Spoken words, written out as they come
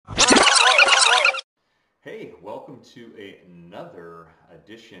welcome to another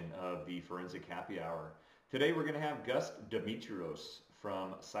edition of the Forensic Happy Hour. Today we're going to have Gus Dimitrios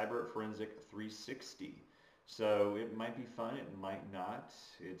from Cyber Forensic 360. So it might be fun, it might not.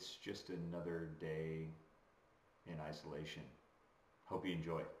 It's just another day in isolation. Hope you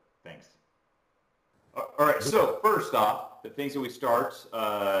enjoy. Thanks. All right, so first off, the things that we start,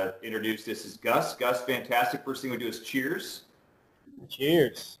 introduce, this is Gus. Gus, fantastic. First thing we do is cheers.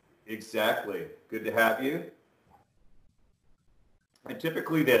 Cheers. Exactly. Good to have you. And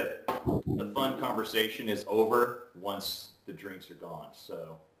typically the fun conversation is over once the drinks are gone.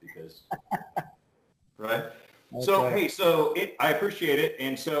 So, because, right? Okay. So, hey, I appreciate it.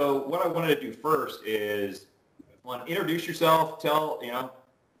 And so what I wanted to do first is introduce yourself, tell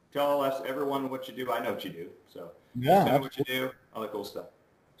us, everyone what you do. I know what you do. So, yeah, tell me what you do, all that cool stuff.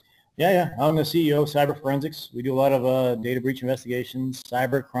 Yeah. I'm the CEO of Cyber Forensics. We do a lot of data breach investigations,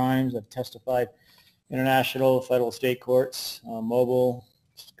 cyber crimes. I've testified international, federal, state courts, mobile,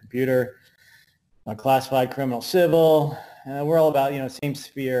 computer, classified, criminal, civil. We're all about, same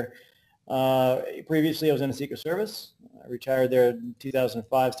sphere. Previously, I was in the Secret Service. I retired there in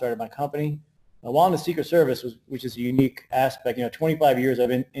 2005, started my company. While in the Secret Service, which is a unique aspect, 25 years I've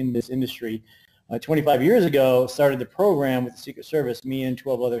been in this industry. 25 years ago, started the program with the Secret Service, me and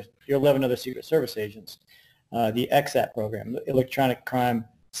 11 other Secret Service agents, the EXAP program, the Electronic Crime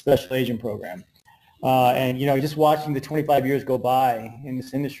Special Agent Program. And just watching the 25 years go by in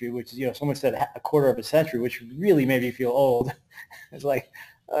this industry, which is, someone said a quarter of a century, which really made me feel old. It's like,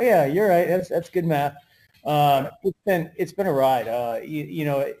 oh yeah, you're right. That's good math. It's been a ride.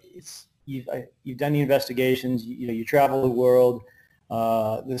 You've done the investigations. You travel the world.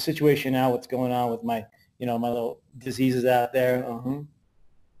 The situation now, what's going on with my little diseases out there.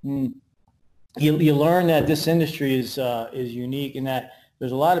 You learn that this industry is unique in that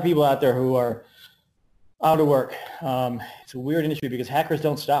there's a lot of people out there who are out of work. It's a weird industry because hackers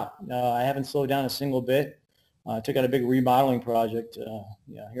don't stop. I haven't slowed down a single bit. I took out a big remodeling project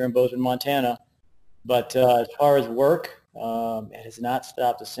here in Bozeman, Montana. But as far as work, it has not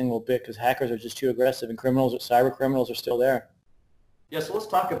stopped a single bit because hackers are just too aggressive and cyber criminals are still there. Yeah, so let's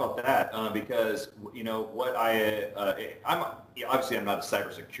talk about that because what I'm obviously I'm not a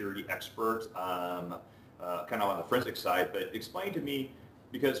cybersecurity expert, kind of on the forensic side, but explain to me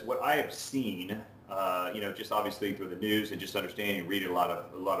because what I have seen, just obviously through the news and just understanding, reading a lot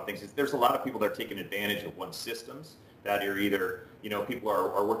of things, is there's a lot of people that are taking advantage of one's systems that are either people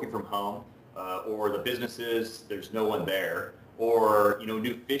are working from home or the businesses there's no one there or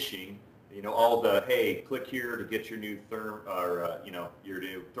new phishing. All the, hey, click here to get your new your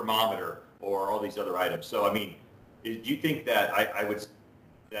new thermometer or all these other items. So, I mean, do you think that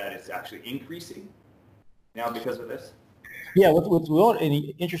that it's actually increasing now because of this? Yeah, what's an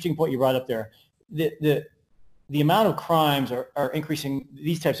interesting point you brought up there. The amount of crimes are increasing,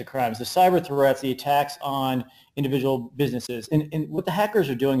 these types of crimes, the cyber threats, the attacks on individual businesses. And what the hackers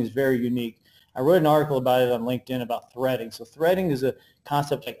are doing is very unique. I wrote an article about it on LinkedIn about threading. So threading is a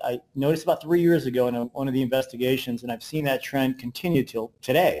concept I noticed about 3 years ago in one of the investigations, and I've seen that trend continue till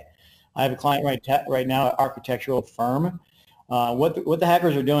today. I have a client right now, an architectural firm. What the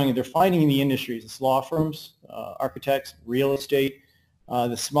hackers are doing is they're finding in the industries, it's law firms, architects, real estate,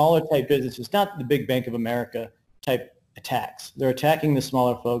 the smaller type businesses, not the big Bank of America type attacks. They're attacking the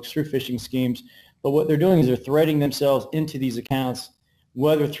smaller folks through phishing schemes, but what they're doing is they're threading themselves into these accounts,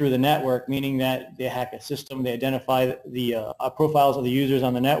 whether through the network, meaning that they hack a system, they identify the profiles of the users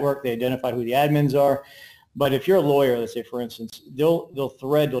on the network, they identify who the admins are. But if you're a lawyer, let's say, for instance, they'll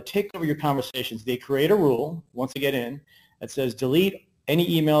take over your conversations. They create a rule once they get in that says delete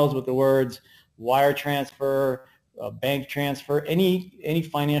any emails with the words wire transfer, bank transfer, any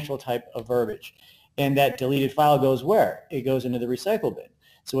financial type of verbiage. And that deleted file goes where? It goes into the recycle bin.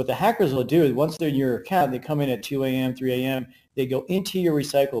 So what the hackers will do is once they're in your account, they come in at 2 a.m., 3 a.m., they go into your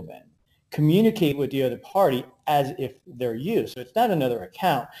recycle bin, communicate with the other party as if they're you. So it's not another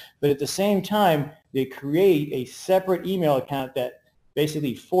account, but at the same time, they create a separate email account that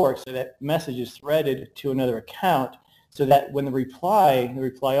basically forks so that message is threaded to another account so that when the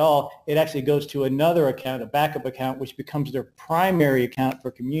reply all, it actually goes to another account, a backup account, which becomes their primary account for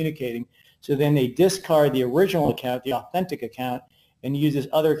communicating. So then they discard the original account, the authentic account, and use this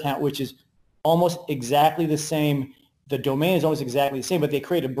other account, which is almost exactly the same. The domain is almost exactly the same, but they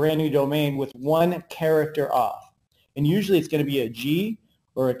create a brand new domain with one character off. And usually it's going to be a G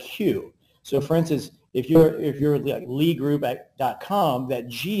or a Q. So for instance, if you're like leegroup.com, that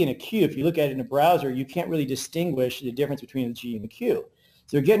G and a Q, if you look at it in a browser, you can't really distinguish the difference between the G and the Q.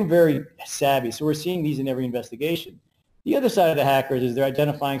 So they're getting very savvy. So we're seeing these in every investigation. The other side of the hackers is they're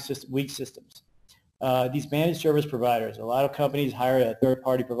identifying weak systems. these managed service providers. A lot of companies hire a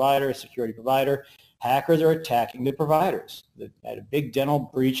third-party provider, a security provider. Hackers are attacking the providers. They had a big dental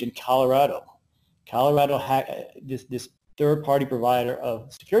breach in Colorado. This third-party provider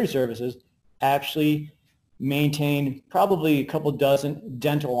of security services actually maintained probably a couple dozen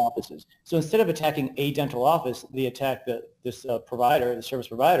dental offices. So instead of attacking a dental office, they attacked this provider, the service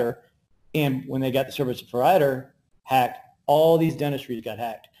provider, and when they got the service provider hacked, all these dentistries got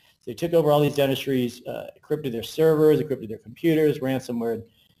hacked. So they took over all these dentistries, encrypted their servers, encrypted their computers, ransomware,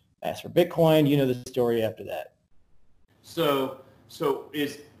 asked for Bitcoin. You know the story after that. So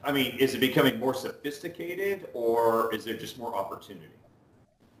is it becoming more sophisticated, or is there just more opportunity?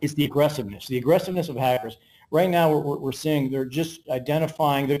 It's the aggressiveness of hackers. Right now, we're seeing they're just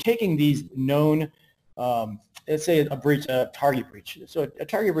identifying, they're taking these known, let's say a target breach. So a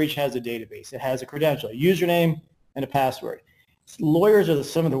target breach has a database. It has a credential, a username, and a password. Lawyers are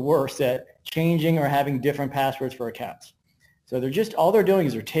some of the worst at changing or having different passwords for accounts. So all they're doing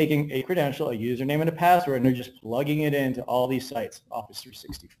is they're taking a credential, a username, and a password, and they're just plugging it into all these sites, Office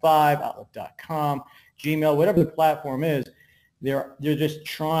 365, Outlook.com, Gmail, whatever the platform is. They're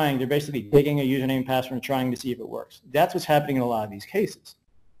basically taking a username and password and trying to see if it works. That's what's happening in a lot of these cases.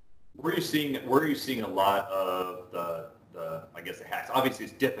 Where are you seeing a lot of the hacks? Obviously,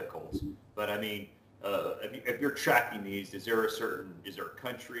 it's difficult, but I mean, if you're tracking these, is there a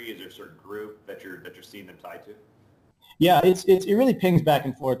country, is there a certain group that you're seeing them tied to? Yeah, it really pings back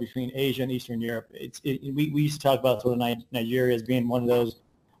and forth between Asia and Eastern Europe. We used to talk about sort of Nigeria as being one of those,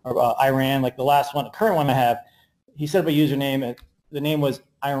 or Iran, like the last one, the current one I have. He set up a username, and the name was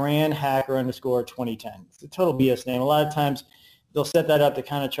Iran Hacker _ 2010. It's a total BS name. A lot of times they'll set that up to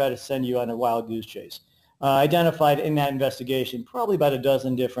kind of try to send you on a wild goose chase. Identified in that investigation probably about a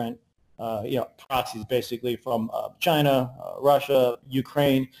dozen different proxies, basically from China, Russia,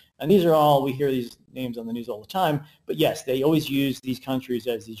 Ukraine, and these are all, we hear these names on the news all the time, but yes, they always use these countries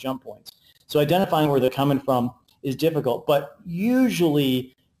as these jump points. So identifying where they're coming from is difficult, but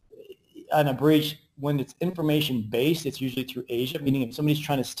usually on a breach, when it's information-based, it's usually through Asia, meaning if somebody's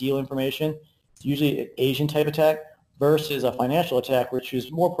trying to steal information, it's usually an Asian type attack versus a financial attack, which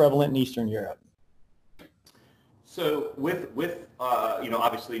is more prevalent in Eastern Europe. So with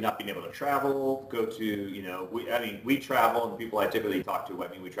obviously not being able to travel, go to, we travel, and the people I typically talk to,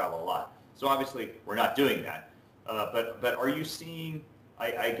 we travel a lot. So obviously we're not doing that. But are you seeing,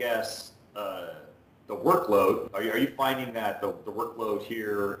 I guess, the workload? Are you finding that the workload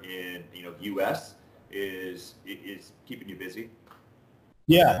here in U.S. is keeping you busy?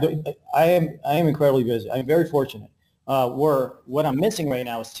 Yeah, I am incredibly busy. I'm very fortunate. What I'm missing right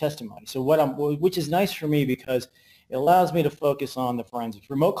now is testimony. So which is nice for me because it allows me to focus on the forensics.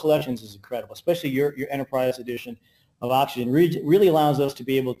 Remote collections is incredible, especially your enterprise edition of Oxygen really allows us to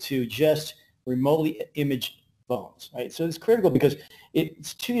be able to just remotely image phones, right? So it's critical because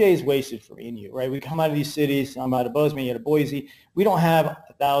it's 2 days wasted for me and you, right? We come out of these cities. I'm out of Bozeman, you're out of Boise. We don't have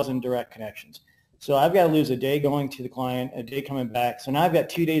 1,000 direct connections. So I've got to lose a day going to the client, a day coming back. So now I've got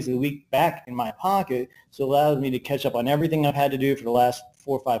 2 days of the week back in my pocket. So it allows me to catch up on everything I've had to do for the last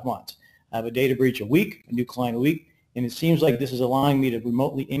 4 or 5 months. I have a data breach a week, a new client a week, and it seems like this is allowing me to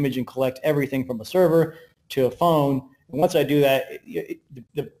remotely image and collect everything from a server to a phone. And once I do that,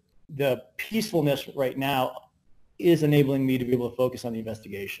 the peacefulness right now is enabling me to be able to focus on the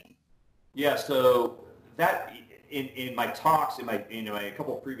investigation. Yeah, so that in my talks, in a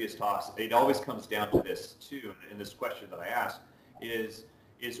couple of previous talks, it always comes down to this too, and this question that I ask is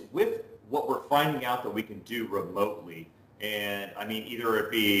with what we're finding out that we can do remotely, and either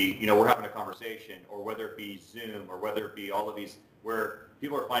it be, we're having a conversation, or whether it be Zoom, or whether it be all of these, where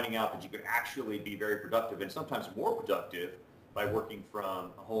people are finding out that you can actually be very productive, and sometimes more productive by working from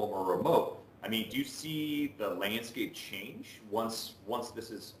home or remote. Do you see the landscape change once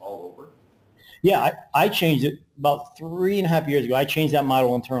this is all over? Yeah, I changed it about 3.5 years ago. I changed that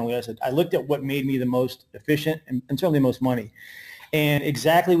model internally. I looked at what made me the most efficient and certainly the most money. And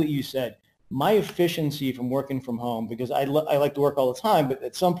exactly what you said, my efficiency from working from home, because I like to work all the time, but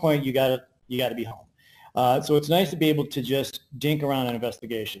at some point you gotta be home. So it's nice to be able to just dink around on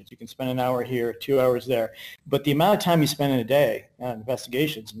investigations. You can spend an hour here, 2 hours there, but the amount of time you spend in a day on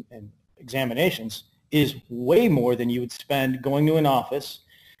investigations and examinations is way more than you would spend going to an office,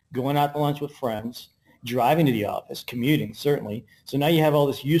 going out to lunch with friends, driving to the office, commuting, certainly. So now you have all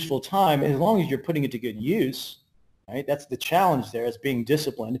this useful time, and as long as you're putting it to good use, right? That's the challenge there, is being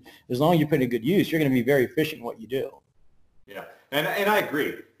disciplined. As long as you're putting it to good use, you're going to be very efficient in what you do. Yeah, and I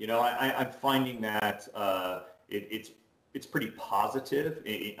agree. I'm finding that it's pretty positive,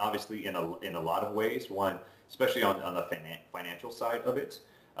 obviously in a lot of ways. One, especially on the financial side of it.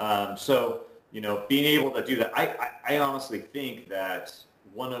 So being able to do that, I honestly think that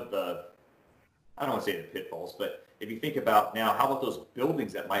one of the, I don't want to say the pitfalls, but if you think about now, how about those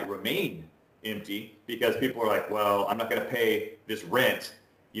buildings that might remain empty because people are like, well, I'm not going to pay this rent,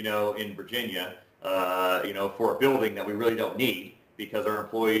 in Virginia, for a building that we really don't need because our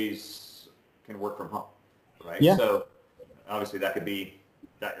employees can work from home, right? Yeah. So obviously that could be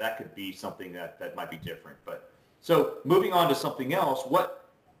something that might be different. But so moving on to something else,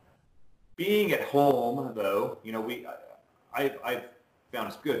 being at home though, I've found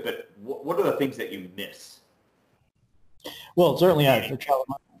it's good, but what are the things that you miss? Well, certainly I've traveled.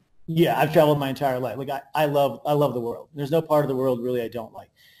 I've traveled my entire life. Like I love the world. There's no part of the world really I don't like.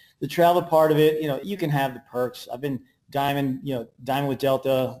 The travel part of it, you can have the perks. I've been diamond with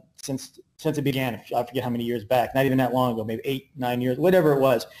Delta since it began. I forget how many years back. Not even that long ago. Maybe 8, 9 years, whatever it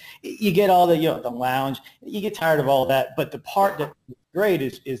was. You get all the the lounge. You get tired of all that. But the part that's great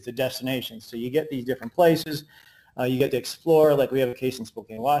is the destination. So you get these different places. You get to explore, like we have a case in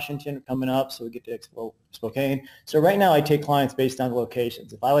Spokane, Washington coming up, so we get to explore Spokane. So right now I take clients based on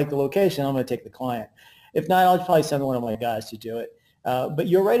locations. If I like the location, I'm going to take the client. If not, I'll probably send one of my guys to do it. But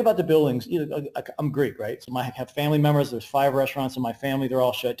you're right about the buildings. I'm Greek, right? So I have family members. There's 5 restaurants in my family. They're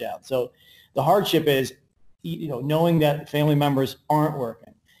all shut down. So the hardship is, knowing that family members aren't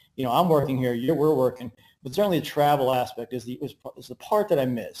working. I'm working here. We're working. But certainly the travel aspect is the part that I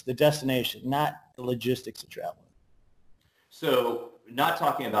miss, the destination, not the logistics of traveling. So not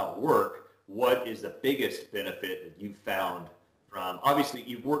talking about work, what is the biggest benefit that you found from, obviously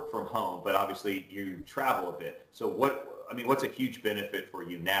you work from home, but obviously you travel a bit. So what's a huge benefit for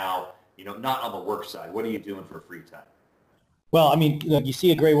you now, not on the work side? What are you doing for free time? Well, look, you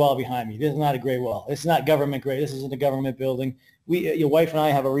see a gray wall behind me. This is not a gray wall. It's not government gray. This isn't a government building. Your wife and I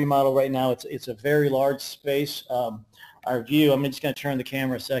have a remodel right now. It's a very large space. Our view, I'm just going to turn the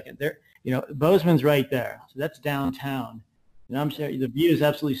camera a second. There, Bozeman's right there. So that's downtown. And I'm sure the view is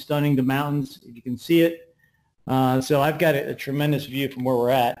absolutely stunning. The mountains, if you can see it. So I've got a tremendous view from where we're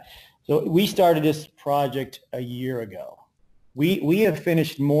at. So we started this project a year ago. We have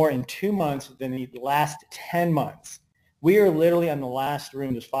finished more in 2 months than the last 10 months. We are literally on the last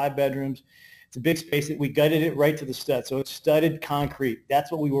room. There's 5 bedrooms. It's a big space. We gutted it right to the stud. So it's studded concrete.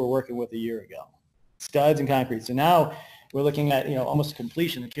 That's what we were working with a year ago. Studs and concrete. So now we're looking at, almost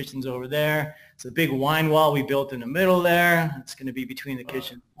completion. The kitchen's over there. It's a big wine wall we built in the middle there. It's going to be between the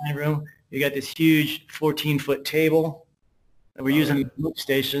kitchen and wine room. You got this huge 14-foot table that we're using as a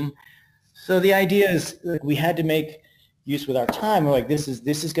workstation. So the idea is we had to make use with our time. We're like, this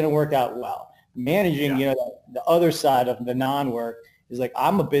is going to work out well. Managing, the other side of the non-work is like,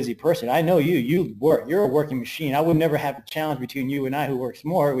 I'm a busy person. I know you work. You're a working machine. I would never have a challenge between you and I who works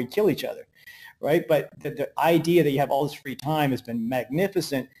more. We'd kill each other, right? But the idea that you have all this free time has been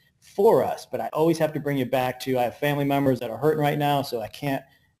magnificent for us. But I always have to bring you back to, I have family members that are hurting right now, so I can't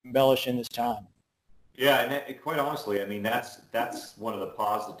embellish in this time. Yeah, and quite honestly, that's one of the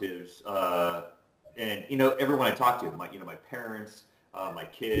positives. And everyone I talk to, my parents, my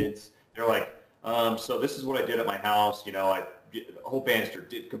kids, they're like, so this is what I did at my house. I the whole banister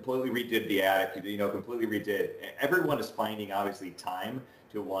completely redid the attic. Completely redid. Everyone is finding obviously time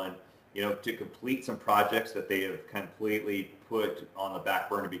to to complete some projects that they have completely put on the back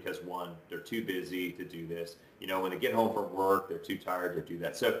burner because they're too busy to do this. When they get home from work, they're too tired to do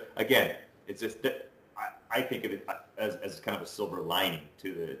that. So again, it's just that I think of it as kind of a silver lining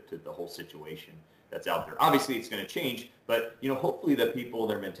to the whole situation that's out there. Obviously, it's going to change, but hopefully the people,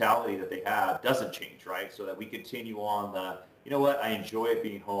 their mentality that they have doesn't change, right? So that we continue on the, I enjoy it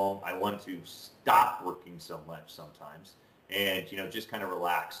being home. I want to stop working so much sometimes, and just kind of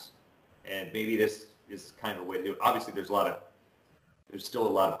relax. And maybe this is kind of a way to do it. Obviously, there's still a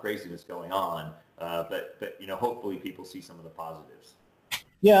lot of craziness going on, but hopefully people see some of the positives.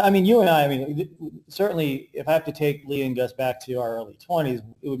 Yeah, you and I, certainly if I have to take Lee and Gus back to our early 20s,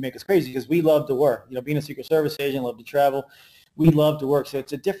 it would make us crazy because we love to work. Being a Secret Service agent, love to travel. We love to work. So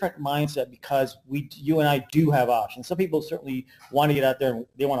it's a different mindset because you and I do have options. Some people certainly want to get out there and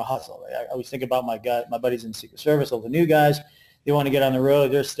they want to hustle. Right? I always think about my buddies in Secret Service, all the new guys. They want to get on the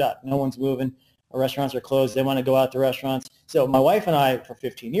road. They're stuck. No one's moving. Our restaurants are closed. They want to go out to restaurants. So my wife and I, for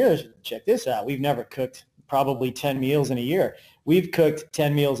 15 years, check this out. We've never cooked probably 10 meals in a year. We've cooked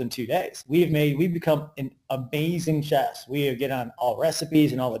 10 meals in 2 days. We've become an amazing chefs. We get on all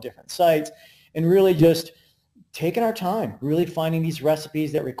recipes and all the different sites and really just taking our time, really finding these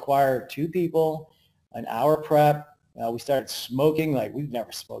recipes that require 2 people, an hour prep. We started smoking like we've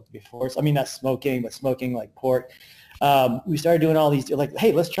never smoked before. So, not smoking, but smoking like pork. We started doing all these, like,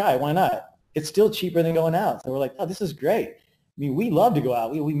 hey, let's try it. Why not? It's still cheaper than going out. So we're like, oh, this is great. mean, we love to go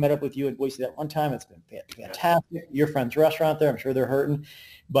out. We met up with you in Boise that one time. It's been fantastic. Your friend's restaurant there, I'm sure they're hurting.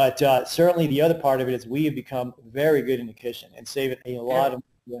 But certainly the other part of it is we have become very good in the kitchen and saving a lot of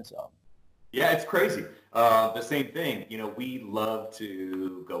money. So. Yeah, it's crazy. The same thing. We love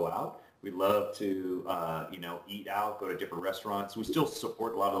to go out. We love to, eat out, go to different restaurants. We still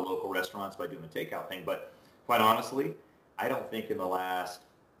support a lot of the local restaurants by doing the takeout thing. But quite honestly, I don't think in the last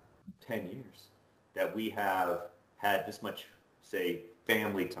 10 years that we have had this much, say,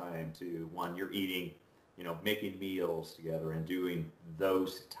 family time to, one, you're eating, making meals together and doing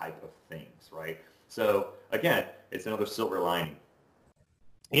those type of things, right? So again, it's another silver lining.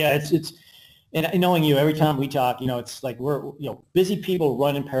 Yeah, it's and knowing you, every time we talk, it's like we're, busy people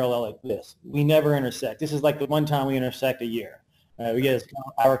run in parallel like this. We never intersect. This is like the one time we intersect a year. We get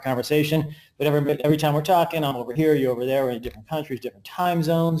our conversation, but every time we're talking, I'm over here, you're over there. We're in different countries, different time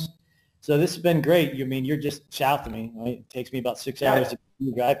zones. So this has been great. You're just south of me. Right? It takes me about 6 hours to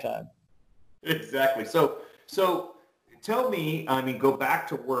do drive time. Exactly. So tell me, go back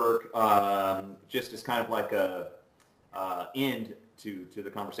to work, just as kind of like a end to the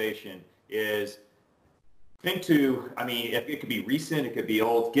conversation is if it could be recent, it could be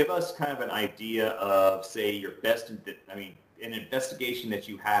old. Give us kind of an idea of, say, your best, an investigation that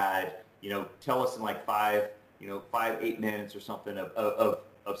you had, tell us in like 8 minutes or something of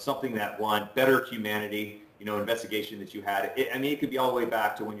something that bettered humanity, investigation that you had. It could be all the way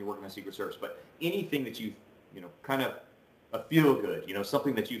back to when you're working on Secret Service, but anything that you, kind of a feel good,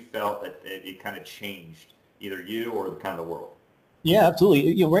 something that you felt that it kind of changed either you or kind of the world. Yeah,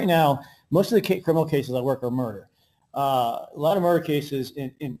 absolutely. Right now, most of the criminal cases I work are murder. A lot of murder cases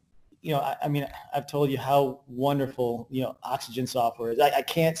I've told you how wonderful, Oxygen software is. I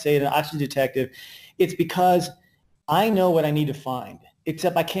can't say it an Oxygen detective. It's because I know what I need to find,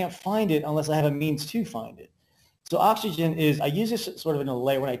 except I can't find it unless I have a means to find it. So Oxygen I use this sort of in a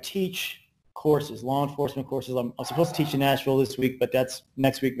layer when I teach courses, law enforcement courses. I'm supposed to teach in Nashville this week, but that's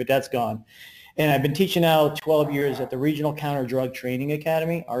next week, but that's gone. And I've been teaching now 12 years at the Regional Counter Drug Training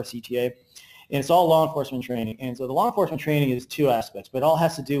Academy, RCTA, and it's all law enforcement training. And so the law enforcement training is two aspects, but it all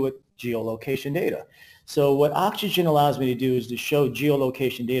has to do with geolocation data. So what Oxygen allows me to do is to show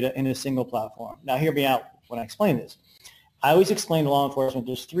geolocation data in a single platform. Now hear me out when I explain this. I always explain to law enforcement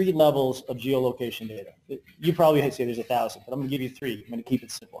there's 3 levels of geolocation data. You probably say there's 1,000, but I'm going to give you 3. I'm going to keep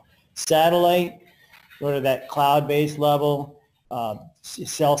it simple. Satellite, sort of that cloud-based level,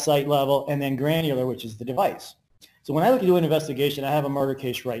 cell site level, and then granular, which is the device. So when I look to do an investigation, I have a murder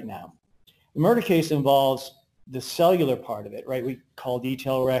case right now. The murder case involves the cellular part of it, right? We call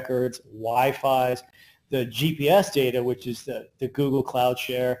detail records, Wi-Fi's, the GPS data, which is the Google Cloud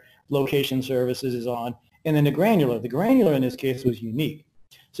Share, location services is on, and then the granular. The granular in this case was unique.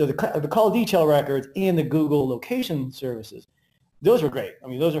 So the call detail records and the Google location services, those were great.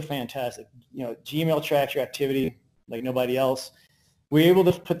 Those are fantastic. Gmail tracks your activity like nobody else. We were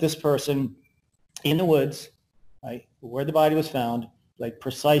able to put this person in the woods, right, where the body was found, like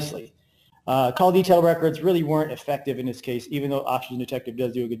precisely. Call detail records really weren't effective in this case, even though Oxygen Detective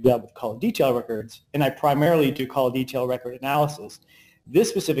does do a good job with call detail records, and I primarily do call detail record analysis. This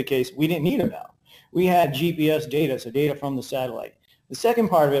specific case, we didn't need them now. We had GPS data, so data from the satellite. The second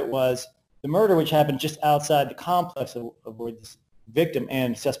part of it was the murder, which happened just outside the complex of where this victim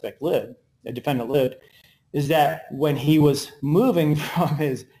and suspect lived, the defendant lived, is that when he was moving from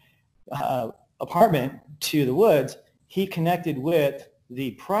his apartment to the woods, he connected with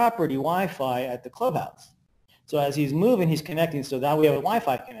the property Wi-Fi at the clubhouse. So as he's moving, he's connecting, so now we have a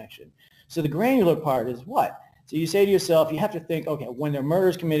Wi-Fi connection. So the granular part is what? So you say to yourself, you have to think, okay, when the murder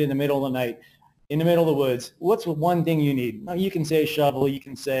is committed in the middle of the night, in the middle of the woods, what's one thing you need? Now, you can say shovel, you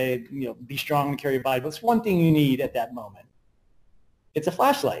can say, be strong and carry your body, but it's one thing you need at that moment. It's a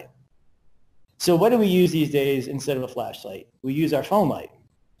flashlight. So what do we use these days instead of a flashlight? We use our phone light.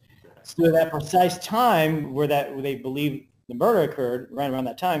 So at that precise time where they believe the murder occurred, right around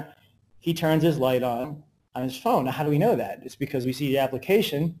that time, he turns his light on his phone. Now, how do we know that? It's because we see the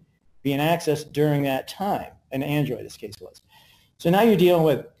application being accessed during that time, an Android, this case was. So now you're dealing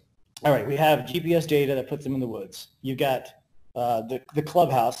with, all right, we have GPS data that puts them in the woods. You've got the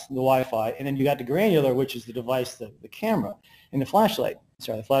clubhouse, the Wi-Fi, and then you got the granular, which is the device, the camera, and the flashlight.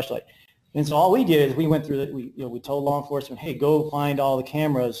 And so all we did is we went through it. We told law enforcement, hey, go find all the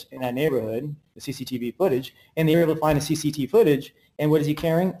cameras in that neighborhood, the CCTV footage, and they were able to find the CCTV footage. And what is he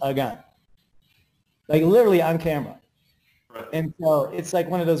carrying? A gun, like literally on camera. Right. And so it's like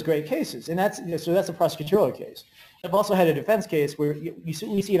one of those great cases, and that's a prosecutorial case. I've also had a defense case where we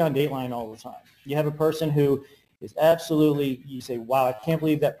see it on Dateline all the time. You have a person who is absolutely, you say, wow, I can't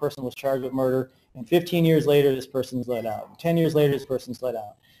believe that person was charged with murder, And 15 years later, this person's let out. And 10 years later, this person's let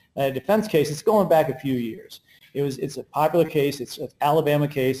out. A defense case, it's going back a few years. It's a popular case. It's an Alabama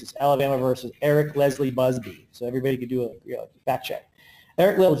case. It's Alabama versus Eric Leslie Busby. So everybody could do a fact check.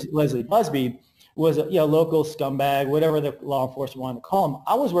 Eric Leslie Busby was a local scumbag, whatever the law enforcement wanted to call him.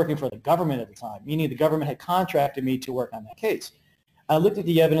 I was working for the government at the time, meaning the government had contracted me to work on that case. I looked at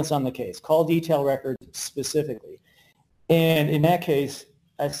the evidence on the case, call detail records specifically. And in that case,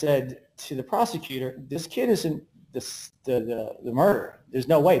 I said to the prosecutor, this kid isn't the murderer. There's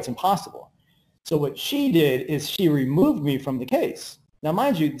no way. It's impossible. So what she did is she removed me from the case. Now,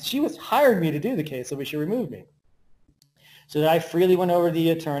 mind you, she hired me to do the case, so she removed me. So I freely went over to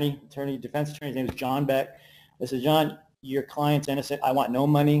the defense attorney, his name is John Beck. I said, John, your client's innocent. I want no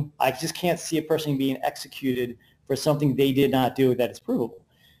money. I just can't see a person being executed for something they did not do that is provable.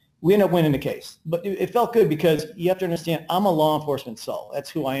 We ended up winning the case. But it felt good because you have to understand, I'm a law enforcement soul. That's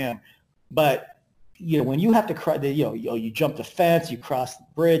who I am. But when you have to, you jump the fence, you cross the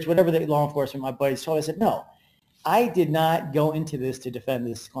bridge, whatever the law enforcement, my buddies told me, I said, no, I did not go into this to defend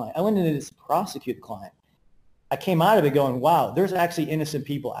this client. I went into this to prosecute the client. I came out of it going, wow, there's actually innocent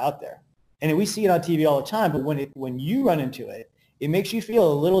people out there. And we see it on TV all the time, but when you run into it, it makes you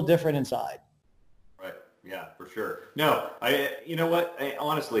feel a little different inside. Right. Yeah, for sure. No, you know what?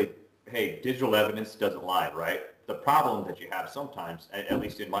 Honestly, hey, digital evidence doesn't lie, right? The problem that you have sometimes, at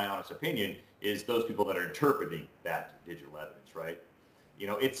least in my honest opinion, is those people that are interpreting that digital evidence, right?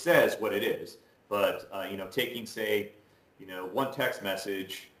 It says what it is, but, taking, say, one text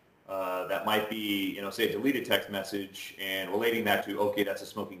message that might be, say, a deleted text message and relating that to, okay, that's a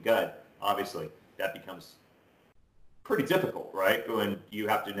smoking gun, obviously, that becomes pretty difficult, right? When you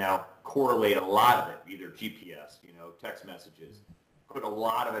have to now correlate a lot of it, either GPS, text messages, put a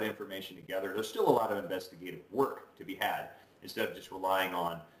lot of that information together. There's still a lot of investigative work to be had instead of just relying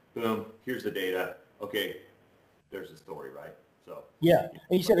on, boom, here's the data. Okay, there's the story, right? So yeah,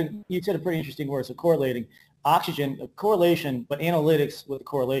 and you said a pretty interesting word. So correlating, correlation, but analytics with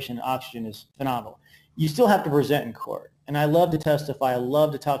correlation, oxygen is phenomenal. You still have to present in court, and I love to testify. I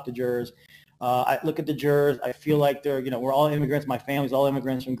love to talk to jurors. I look at the jurors. I feel like we're all immigrants. My family's all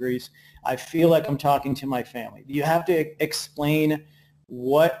immigrants from Greece. I feel like I'm talking to my family. You have to explain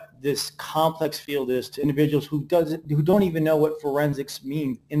what this complex field is to individuals who don't even know what forensics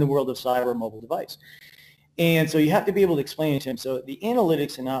mean in the world of cyber mobile device. And so you have to be able to explain it to him. So the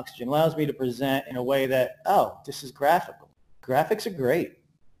analytics in Oxygen allows me to present in a way that, this is graphical. Graphics are great,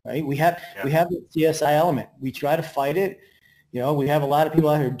 right? We have the CSI element. We try to fight it. We have a lot of people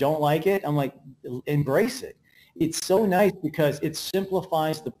out here who don't like it. I'm like, embrace it. It's so nice because it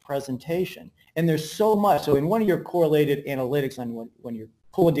simplifies the presentation. And there's so much. So in one of your correlated analytics on when you're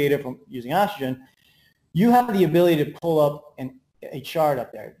pulling data from using Oxygen, you have the ability to pull up a chart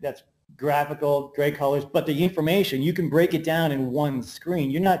up there that's graphical, great colors, but the information, you can break it down in one screen.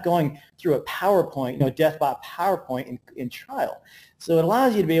 You're not going through a PowerPoint, death by PowerPoint in trial. So it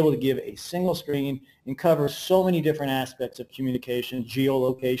allows you to be able to give a single screen and cover so many different aspects of communication,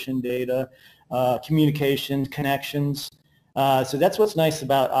 geolocation data, communications, connections. So that's what's nice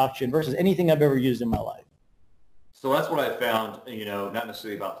about Oxygen versus anything I've ever used in my life. So that's what I found, not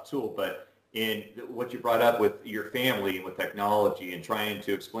necessarily about the tool, but in what you brought up with your family and with technology and trying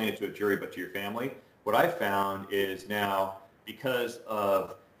to explain it to a jury, but to your family, what I found is now because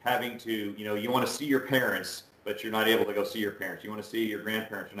of having to, you want to see your parents, but you're not able to go see your parents. You want to see your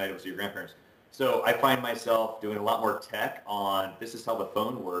grandparents, you're not able to see your grandparents. So I find myself doing a lot more tech on this is how the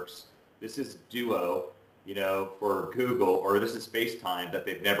phone works. This is Duo, for Google, or this is FaceTime that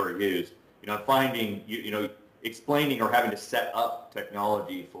they've never used. I'm finding, explaining or having to set up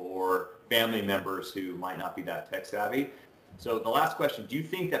technology for family members who might not be that tech savvy. So the last question, do you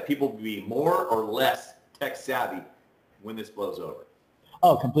think that people will be more or less tech savvy when this blows over?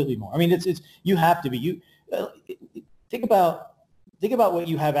 Oh, completely more. I mean, it's you have to be. Think about what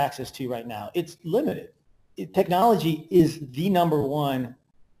you have access to right now. It's limited. Technology is the number one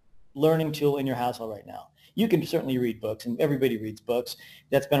learning tool in your household right now. You can certainly read books, and everybody reads books.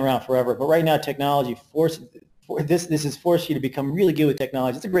 That's been around forever. But right now, technology this has forced you to become really good with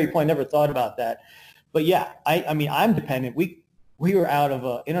technology. It's a great point. Never thought about that. But yeah, I mean, I'm dependent. We were out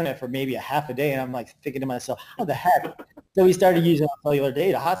of internet for maybe a half a day, and I'm like thinking to myself, how the heck? So we started using cellular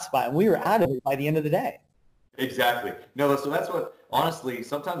data hotspot, and we were out of it by the end of the day. Exactly. No, so that's what, honestly,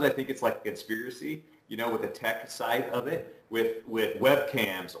 sometimes I think it's like a conspiracy, with the tech side of it, with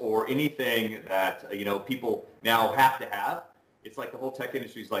webcams or anything that, people now have to have. It's like the whole tech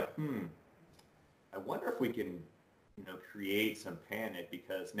industry is like, I wonder if we can, create some panic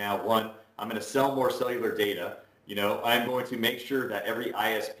because now, one, I'm going to sell more cellular data. You know, I'm going to make sure that every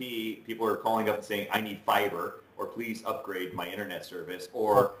ISP, people are calling up and saying, I need fiber, or please upgrade my internet service,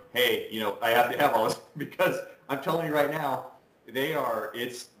 or hey, you know, I have to have all this, because I'm telling you right now, they are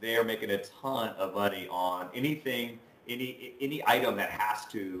making a ton of money on anything, any item that has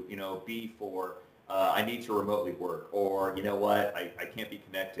to, you know, be for I need to remotely work, or you know what, I can't be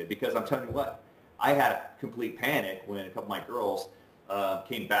connected. Because I'm telling you what, I had a complete panic when a couple of my girls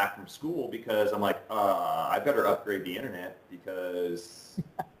came back from school, because I'm like, I better upgrade the internet, because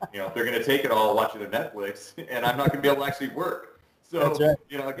you know they're going to take it all watching their Netflix, and I'm not going to be able to actually work. That's So right.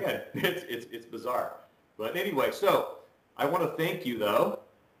 you know, again, it's bizarre. But anyway, so I want to thank you though.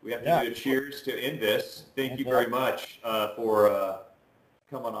 We have to do a cheers to end this. Thank you very much for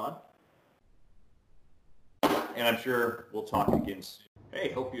coming on, and I'm sure we'll talk again soon.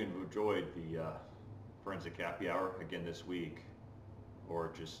 Hey, hope you enjoyed the Forensic Happy Hour again this week,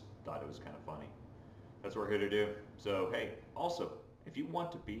 or just thought it was kind of funny. That's what we're here to do. So, hey, also, if you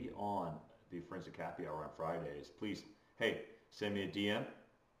want to be on the Forensic Happy Hour on Fridays, please, hey, send me a DM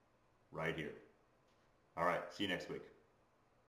right here. All right, see you next week.